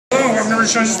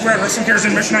Jesse Hernandez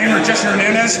in Mission. I'm here with Jesse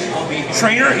Hernandez,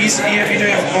 trainer, he's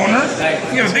EWF owner.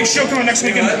 You have a big show coming next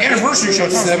week, an anniversary show.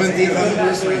 17th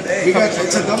anniversary.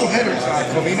 It's a double header.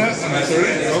 Covina on the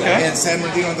 3rd, and San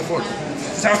Bernardino on the 4th.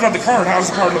 Tell us about the card. How's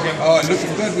the card looking? Oh, it's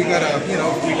looking good. We got a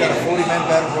 40-man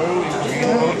battle royal in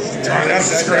Covina.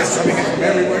 That's great. Coming in from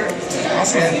everywhere.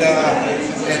 Awesome. And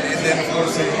then of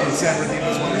course in San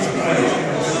Bernardino's one is a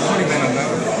 20-man on that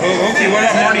one. Oh, okay. What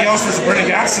about Marty Else versus Brendan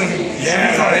Gasson?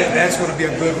 Yeah, that's going to be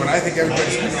a good one. I think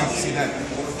everybody's going to have to see that.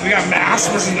 We got Mass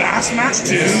versus Mass match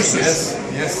too. Yes.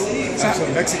 So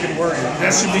Mexican Warrior.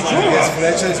 That should be cool. Yes,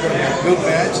 Flecha is going to be a good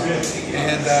match,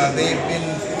 and they've been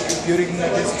feuding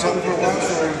against each other for a while,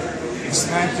 so it's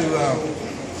time to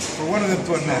for one of them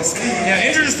to unmask. Yeah,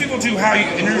 introduce people to you. Tell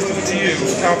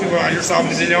people about yourself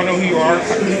because they don't know who you are,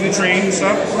 who you train and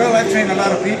stuff. Well, I've trained a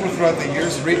lot of people throughout the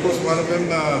years. Rico's one of them.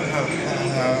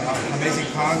 Amazing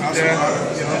Kong, also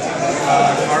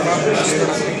Karma.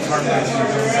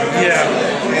 Yeah.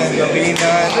 And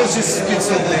there's just been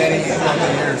so many throughout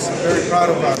the years. I'm very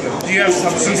proud about them. Do you have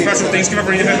some special things coming up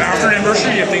for after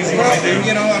anniversary? You have things you want to do?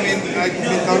 I've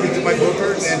been talking to my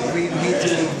booker, and we need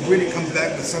to really come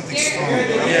back with something strong.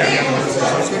 Yeah. So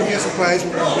it's going to be a surprise.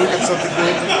 We're going to work on something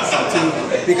good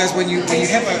because when you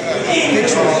have a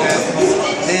picture like that,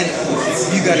 then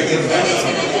you got to get it back. So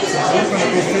we're going to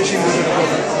go fishing. We're going to go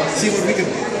see what we can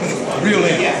reel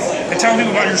in. And tell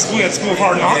people about your school. You had School of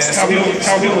Hard Knocks. Yes, tell people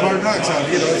of Hard Knocks.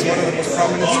 It's one of the most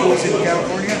prominent schools in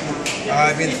California.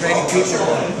 I've been training people for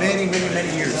many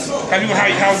years. Tell people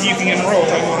how you can enroll.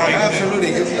 Tell people how you can.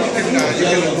 Absolutely. You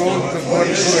can enroll to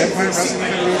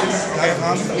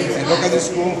EmpireWrestlingFederation.com and look at the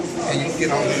school, and you can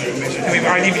get all the information. Can we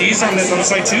buy DVDs on the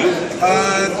site too?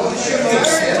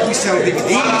 We sell DVDs.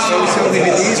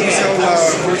 We sell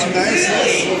merchandise.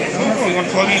 Oh, you want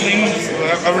to plug anything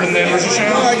over in the anniversary show?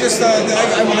 No, I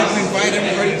would like to invite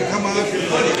everybody to come out and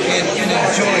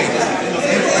enjoy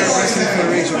Empire Wrestling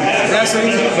Federation.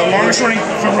 Wrestling, the longest running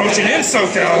promotion in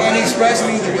SoCal. And it's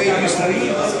wrestling the way it used to be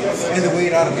and the way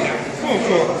it ought to be. Oh,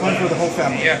 cool. Fun for the whole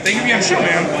family. Yeah, thank you for being on the show,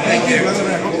 man. Thank you, brother.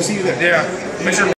 I hope to see you there. Yeah. Make sure.